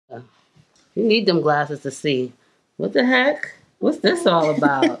You need them glasses to see. What the heck? What's this all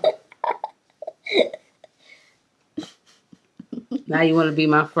about? Now you want to be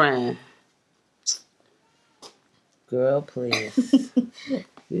my friend. Girl, please.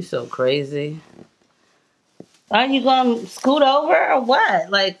 You're so crazy. Are you going to scoot over or what?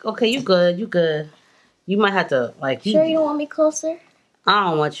 Like, okay, you good. You good. You might have to, like... Sure you don't want me closer? I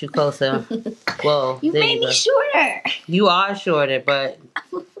don't want you closer. Whoa. You made me shorter. You are shorter, but...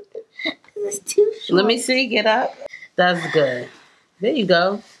 It's too short. Let me see. Get up. That's good. There you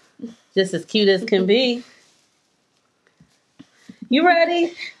go. Just as cute as can be. You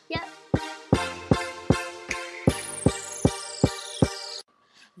ready? Yep.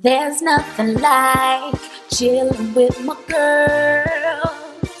 There's nothing like chilling with my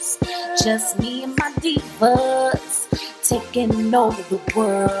girls. Just me and my divas taking over the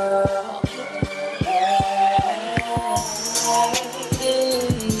world.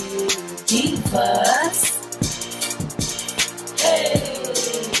 Divas. Hey,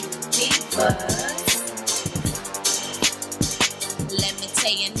 divas. Let me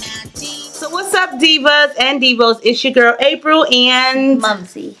tell you now, divas. So what's up, divas and divos? It's your girl April and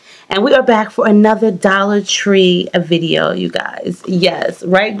Mumsy. And we are back for another Dollar Tree video, you guys. Yes,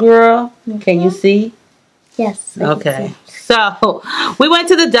 right, girl? Can you see? Yes. Okay. So we went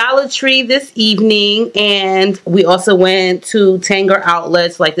to the Dollar Tree this evening, and we also went to Tanger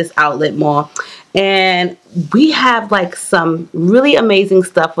Outlets, like this outlet mall. And we have like some really amazing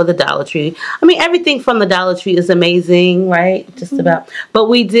stuff for the Dollar Tree. I mean, everything from the Dollar Tree is amazing, right? Just about. But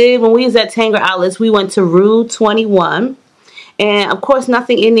we did, when we was at Tanger Outlets, we went to Rue 21. And of course,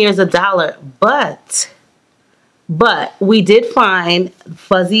 nothing in there is $1. But we did find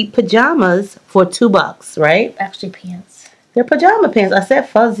fuzzy pajamas for $2, right? Actually, pants. They're pajama pants. I said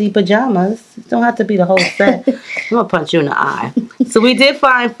fuzzy pajamas. It don't have to be the whole set. I'm gonna punch you in the eye. So we did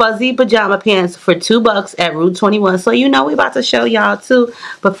find fuzzy pajama pants for $2 at Route 21. So you know we about to show y'all too.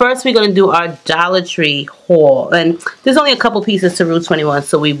 But first we're gonna do our Dollar Tree haul. And there's only a couple pieces to Route 21,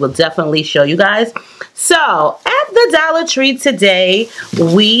 so we will definitely show you guys. So at the Dollar Tree today,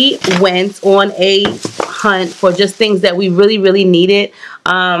 we went on a hunt for just things that we really, really needed.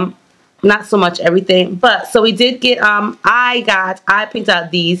 Not so much everything, but so we did get I picked out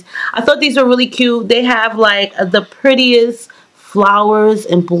these. I thought these were really cute. They have like the prettiest flowers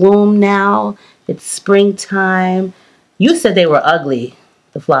in bloom now. It's springtime. You said they were ugly,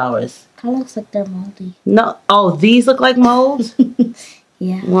 the flowers. Kind of looks like they're moldy. No, oh, these look like mold?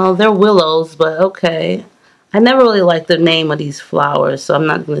 Yeah. Well, they're willows, but okay. I never really liked the name of these flowers, so I'm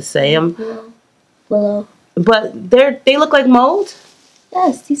not going to say them. Willow. But they look like mold?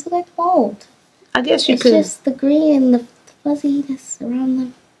 Yes, these look like mold. I guess you it's could. It's just the green and the fuzziness around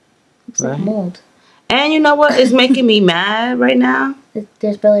them. Looks like mold. And you know what is making me mad right now?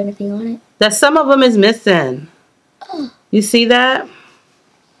 There's barely anything on it. That some of them is missing. You see that?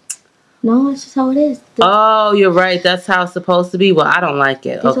 No, it's just how it is. Oh, you're right. That's how it's supposed to be. Well, I don't like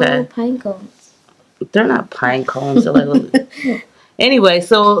it. These are Okay. little pine cones. They're not pine cones. They're like anyway,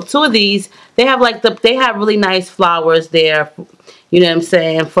 so two of these, they have like they have really nice flowers there. You know what I'm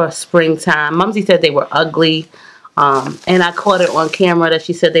saying, for springtime. Mumsy said they were ugly. And I caught it on camera that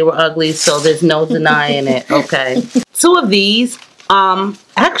she said they were ugly, so there's no denying it. Okay. Two of these,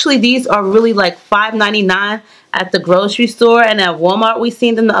 actually these are really like $5.99 at the grocery store, and at Walmart we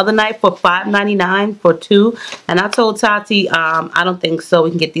seen them the other night for $5.99 for two. And I told Tati, I don't think so.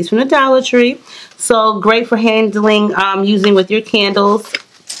 We can get these from the Dollar Tree. So great for handling, using with your candles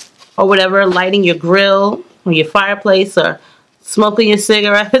or whatever, lighting your grill or your fireplace or smoking your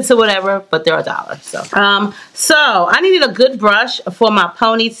cigarettes or whatever, but they're $1. So I needed a good brush for my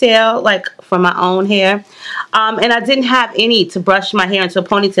ponytail, like for my own hair, and I didn't have any to brush my hair into a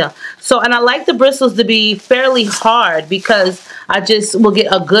ponytail. So, and I like the bristles to be fairly hard because I just will get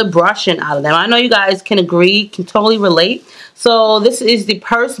a good brushing out of them. I know you guys can agree, can totally relate. So this is the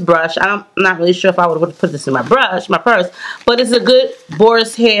purse brush. I'm not really sure if I would put this in my purse, but it's a good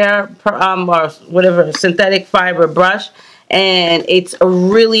Boris hair or whatever synthetic fiber brush. And it's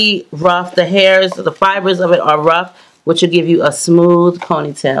really rough. The hairs, the fibers of it are rough, which will give you a smooth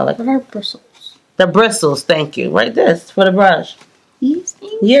ponytail. Like, what are bristles? The bristles, thank you. Right, this for the brush. These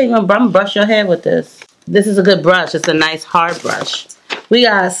things? Yeah, I'm gonna brush your hair with this. This is a good brush. It's a nice hard brush. We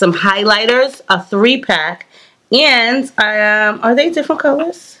got some highlighters, a 3-pack, and are they different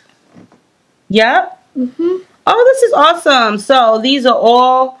colors? Yep. Oh, this is awesome. So these are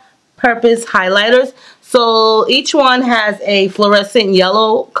all-purpose highlighters. So each one has a fluorescent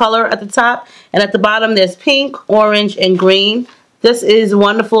yellow color at the top, and at the bottom there's pink, orange, and green. This is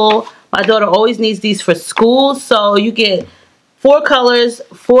wonderful. My daughter always needs these for school, so you get 4 colors,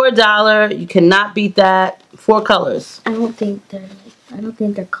 $4. You cannot beat that. 4 colors. I don't think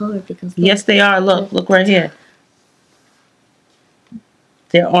they're colored because. Yes, they are. Look right here.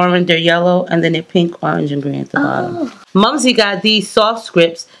 They're orange, they're yellow, and then they're pink, orange, and green at the bottom. Mumsy got these soft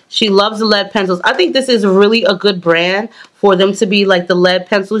scripts. She loves the lead pencils. I think this is really a good brand for them to be like the lead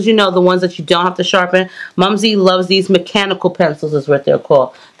pencils. You know, the ones that you don't have to sharpen. Mumsy loves these mechanical pencils is what they're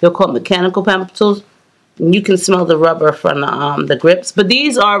called. They're called mechanical pencils. You can smell the rubber from the grips. But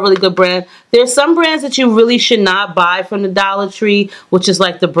these are a really good brand. There's some brands that you really should not buy from the Dollar Tree, which is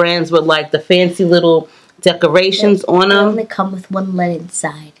like the brands with like the fancy little decorations on them. They only come with 1 lead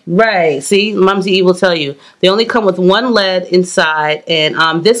inside. Right. See, Mumsy E will tell you. They only come with 1 lead inside.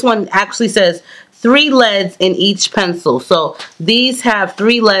 And this one actually says 3 leads in each pencil. So these have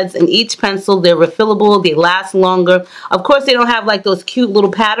 3 leads in each pencil. They're refillable. They last longer. Of course, they don't have like those cute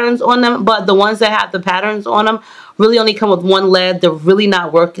little patterns on them. But the ones that have the patterns on them really only come with 1 lead. They're really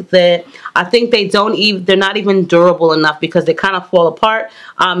not worth it. I think they're not even durable enough because they kind of fall apart.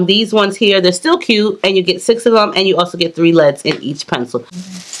 These ones here, they're still cute, and you get 6 of them, and you also get 3 leads in each pencil.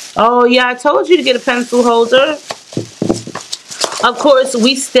 Oh yeah, I told you to get a pencil holder. Of course,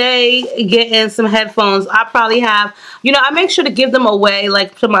 we stay getting some headphones. I probably have, you know, I make sure to give them away,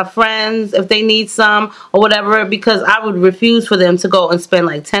 like to my friends if they need some or whatever, because I would refuse for them to go and spend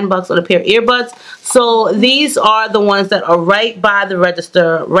like 10 bucks on a pair of earbuds. So these are the ones that are right by the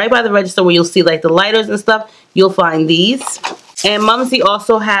register where you'll see like the lighters and stuff. You'll find these. And Mumsy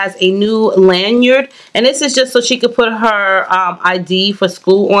also has a new lanyard, and this is just so she could put her ID for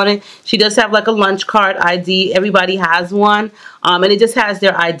school on it. She does have like a lunch card ID. Everybody has one, and it just has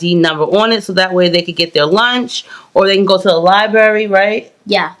their ID number on it, so that way they could get their lunch, or they can go to the library, right?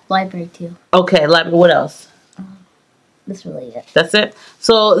 Yeah, library too. Okay, library. What else? That's really it. That's it.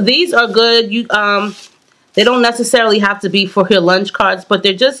 So these are good. You they don't necessarily have to be for your lunch cards, but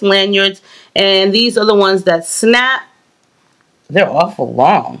they're just lanyards, and these are the ones that snap. They're awful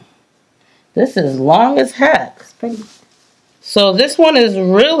long. This is long as heck. It's pretty. So this one is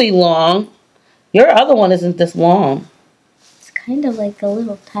really long. Your other one isn't this long. It's kind of like a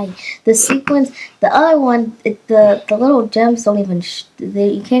little tight. The sequins, the other one, the little gems don't even,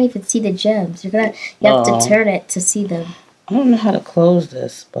 you can't even see the gems. You have to turn it to see them. I don't know how to close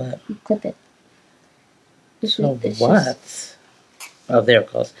this, but. You clip it. So what? Oh, there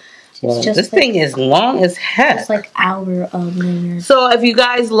it goes. Well, this thing is long as heck. It's like our lanyard. So if you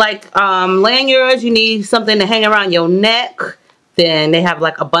guys like lanyards, you need something to hang around your neck, then they have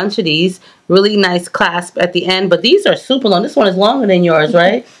like a bunch of these. Really nice clasp at the end. But these are super long. This one is longer than yours,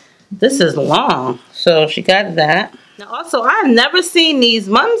 right? This is long. So she got that. Now also, I've never seen these.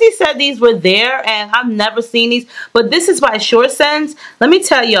 Mumsy said these were there, and I've never seen these. But this is by Sure Sense. Let me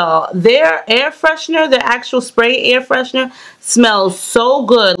tell y'all, their air freshener, their actual spray air freshener, smells so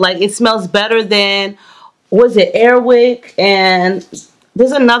good. Like, it smells better than, was it Airwick? And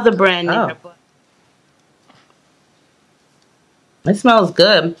there's another brand there. But it smells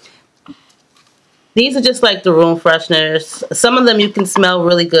good. These are just like the room fresheners. Some of them you can smell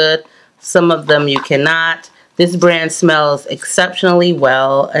really good. Some of them you cannot. This brand smells exceptionally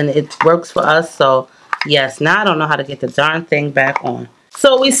well, and it works for us. So, yes, now I don't know how to get the darn thing back on.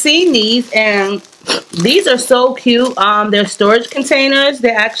 So, we've seen these, and these are so cute. They're storage containers.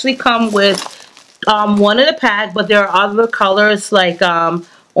 They actually come with one in a pack, but there are other colors like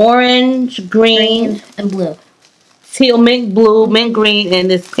orange, green, and blue. Teal, mint blue, mint green, and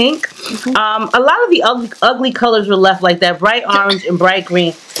this pink. A lot of the ugly colors were left, like that bright orange and bright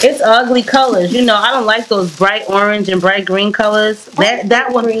green. It's ugly colors. You know, I don't like those bright orange and bright green colors.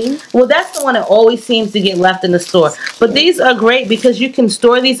 That one, well, that's the one that always seems to get left in the store. But these are great because you can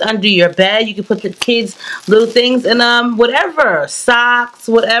store these under your bed. You can put the kids' little things in them, whatever, socks,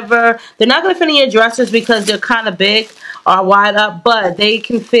 whatever. They're not going to fit in your dressers because they're kind of big or wide up, but they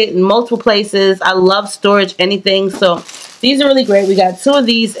can fit in multiple places. I love storage, anything. So these are really great. We got 2 of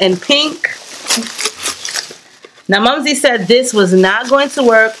these in pink. Now, Mumsy said this was not going to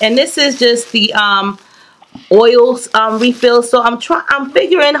work, and this is just the oils refill. So I'm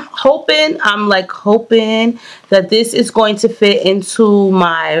hoping that this is going to fit into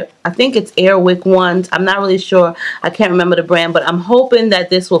my, I think it's Airwick ones. I'm not really sure. I can't remember the brand, but I'm hoping that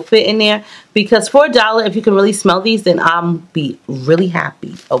this will fit in there, because for $1, if you can really smell these, then I'll be really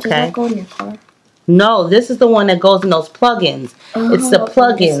happy. Okay. Does that go in your car? No, this is the one that goes in those plugins. It's the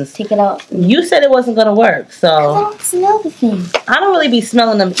plugins. Take it out. You said it wasn't going to work, so. I don't smell the thing. I don't really be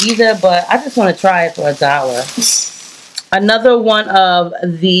smelling them either, but I just want to try it for $1. Another one of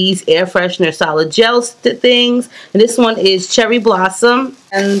these air freshener solid gel things. And this one is Cherry Blossom,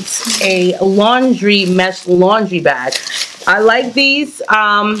 and a laundry mesh laundry bag. I like these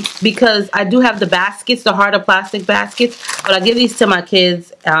because I do have the baskets, the harder plastic baskets, but I give these to my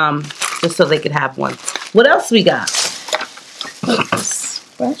kids just so they could have one. What else we got?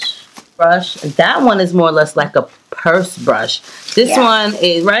 Brush. That one is more or less like a purse brush. This one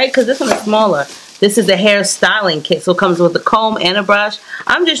is, right? Because this one is smaller. This is a hair styling kit, so it comes with a comb and a brush.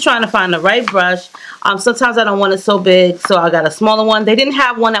 I'm just trying to find the right brush. Sometimes I don't want it so big, so I got a smaller one. They didn't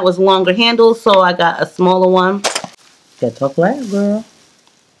have one that was longer handles, so I got a smaller one. Get talk loud, girl.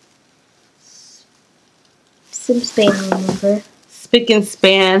 Some stain remover. Spick and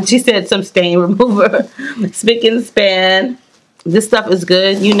span. She said some stain remover. Spick and span. This stuff is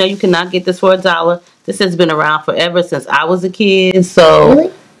good. You know you cannot get this for $1. This has been around forever since I was a kid. So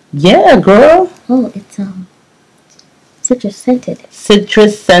really? Yeah, girl. Oh, it's citrus scented.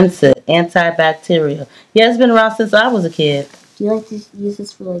 Citrus scented, antibacterial. Yeah, it's been around since I was a kid. Do you like to use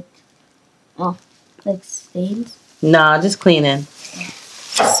this for like stains? Nah, just cleaning.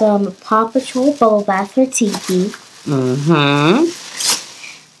 Some Paw Patrol bubble bath or tiki.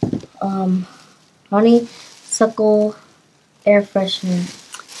 Honeysuckle air freshener.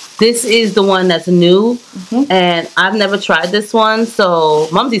 This is the one that's new, and I've never tried this one. So,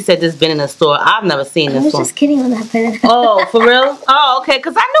 Mumsy said this has been in the store. I've never seen this one. I was just kidding on that bit. Oh, for real? Oh, okay.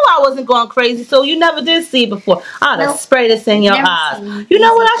 Because I knew I wasn't going crazy, so you never did see it before. I ought to spray this in your eyes. You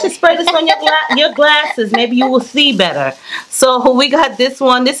know what? I should spray this on your glasses. Maybe you will see better. So, we got this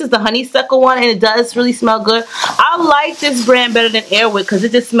one. This is the honeysuckle one, and it does really smell good. I like this brand better than Airwick because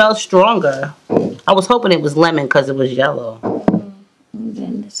it just smells stronger. I was hoping it was lemon because it was yellow.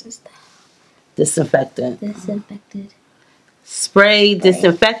 Again, this is the disinfectant. Disinfected. Spray,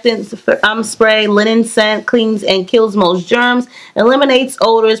 disinfectant spray, linen scent, cleans and kills most germs, eliminates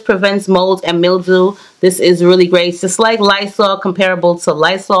odors, prevents molds and mildew. This is really great. It's just like Lysol, comparable to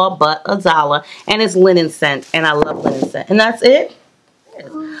Lysol, but $1. And it's linen scent, and I love linen scent. And that's it.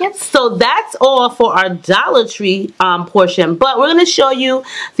 Yep. So that's all for our Dollar Tree portion, but we're going to show you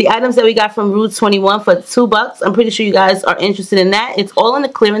the items that we got from Rue 21 for $2. I'm pretty sure you guys are interested in that. It's all in the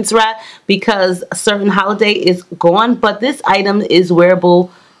clearance rack because a certain holiday is gone, but this item is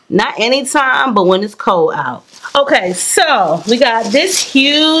wearable not anytime, but when it's cold out. Okay, so we got this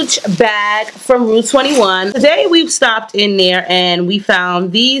huge bag from Rue 21. Today we've stopped in there and we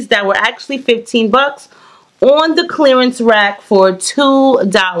found these that were actually $15 on the clearance rack for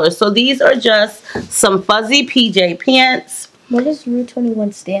 $2. So these are just some fuzzy PJ pants. What does Rue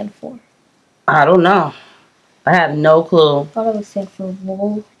 21 stand for? I don't know. I have no clue. I thought it would stand for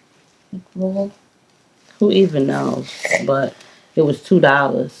wool. Like wool. Who even knows? But it was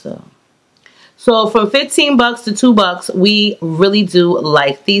 $2. So from $15 to $2, we really do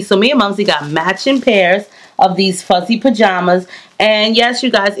like these. So me and Mumsy got matching pairs of these fuzzy pajamas. And yes,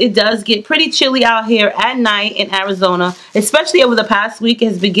 you guys, it does get pretty chilly out here at night in Arizona, especially over the past week. It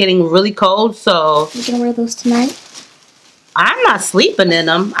has been getting really cold. So you gonna wear those tonight? I'm not sleeping in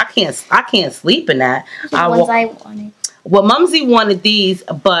them. I can't sleep in that. The ones I wanted. Well, Mumsy wanted these,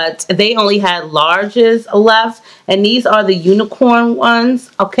 but they only had larges left, and these are the unicorn ones.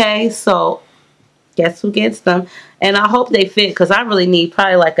 Okay, so guess who gets them? And I hope they fit because I really need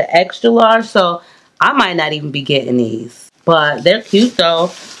probably like an extra large. So I might not even be getting these. But they're cute though.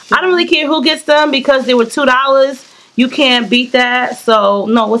 I don't really care who gets them because they were $2. You can't beat that. So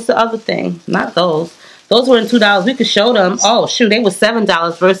no, what's the other thing? Not those. Those were $2. We could show them. Oh shoot, they were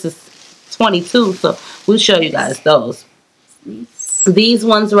 $7 versus $22. So we'll show you guys those. These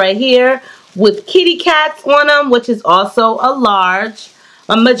ones right here with kitty cats on them, which is also a large.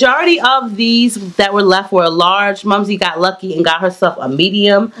 A majority of these that were left were a large. Mumsy got lucky and got herself a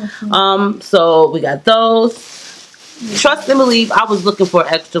medium. So we got those. Trust and believe, I was looking for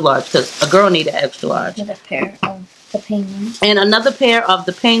an extra large because a girl needed an extra large. Another pair of the penguins. And another pair of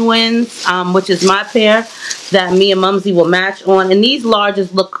the penguins, which is my pair that me and Mumsy will match on. And these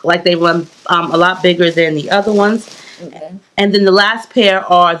larges look like they run a lot bigger than the other ones. Okay. And then the last pair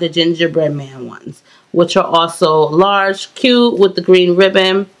are the gingerbread man ones, which are also large, cute with the green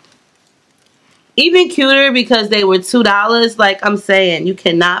ribbon. Even cuter because they were $2. Like I'm saying, you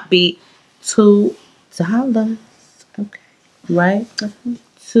cannot beat $2. Okay, right?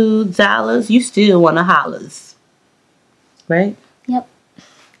 $2. You still want to hollers, right? Yep.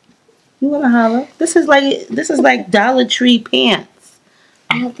 You want to holler? This is like Dollar Tree pants.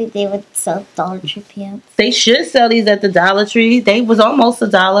 I don't think they would sell Dollar Tree pants. They should sell these at the Dollar Tree. They was almost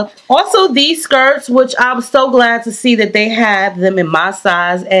 $1. Also, these skirts, which I'm so glad to see that they had them in my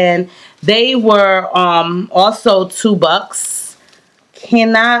size, and they were also $2.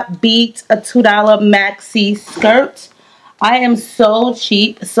 Cannot beat a $2 maxi skirt. I am so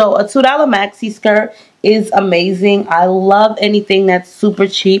cheap. So a $2 maxi skirt is amazing. I love anything that's super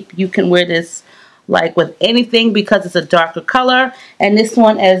cheap. You can wear this like with anything because it's a darker color. And this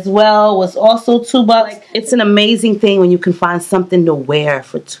one as well was also $2. It's an amazing thing when you can find something to wear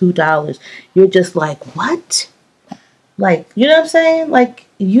for $2. You're just like, what? Like, you know what I'm saying? Like,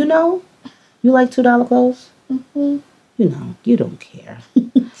 you know, you like $2 clothes? Mm-hmm. You know, you don't care.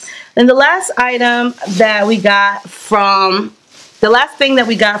 And the last item that we got from, the last thing that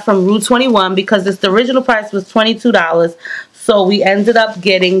we got from Rue 21, because the original price was $22, so we ended up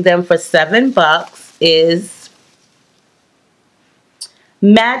getting them for $7, is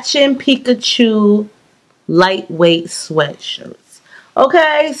matching Pikachu lightweight sweatshirts.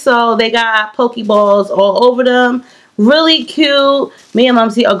 Okay, so they got Pokeballs all over them. Really cute. Me and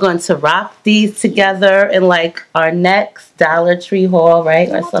Mumsy are going to rock these together in like our next Dollar Tree haul, right?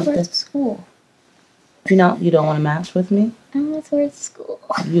 Or something. To school. You know, you don't want to match with me? I want to wear it to school.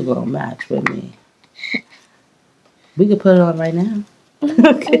 You gonna match with me. We could put it on right now.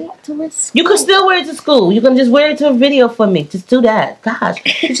 Okay. I want to wear it to school. You can still wear it to school. You can just wear it to a video for me. Just do that. Gosh,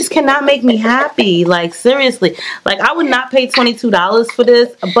 you just cannot make me happy. Like, seriously. Like, I would not pay $22 for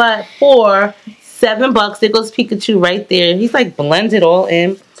this, but for $7, there goes Pikachu right there. He's like blended all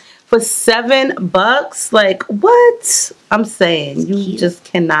in. For $7, like, what? I'm saying, you just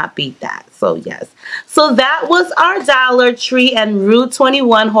cannot beat that. So, yes. So, that was our Dollar Tree and Rue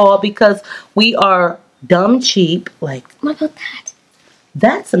 21 haul because we are dumb cheap. Like, what about that?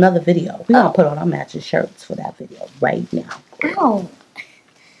 That's another video. We're going to put on our matching shirts for that video right now. Oh.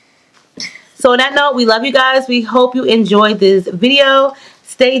 So, on that note, we love you guys. We hope you enjoyed this video.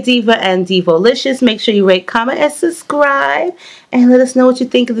 Stay diva and divolicious. Make sure you rate, comment, and subscribe. And let us know what you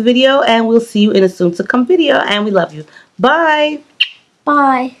think of the video. And we'll see you in a soon-to-come video. And we love you. Bye.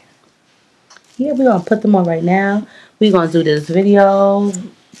 Bye. Yeah, we're going to put them on right now. We're going to do this video.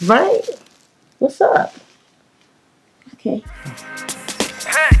 Right? What's up? Okay.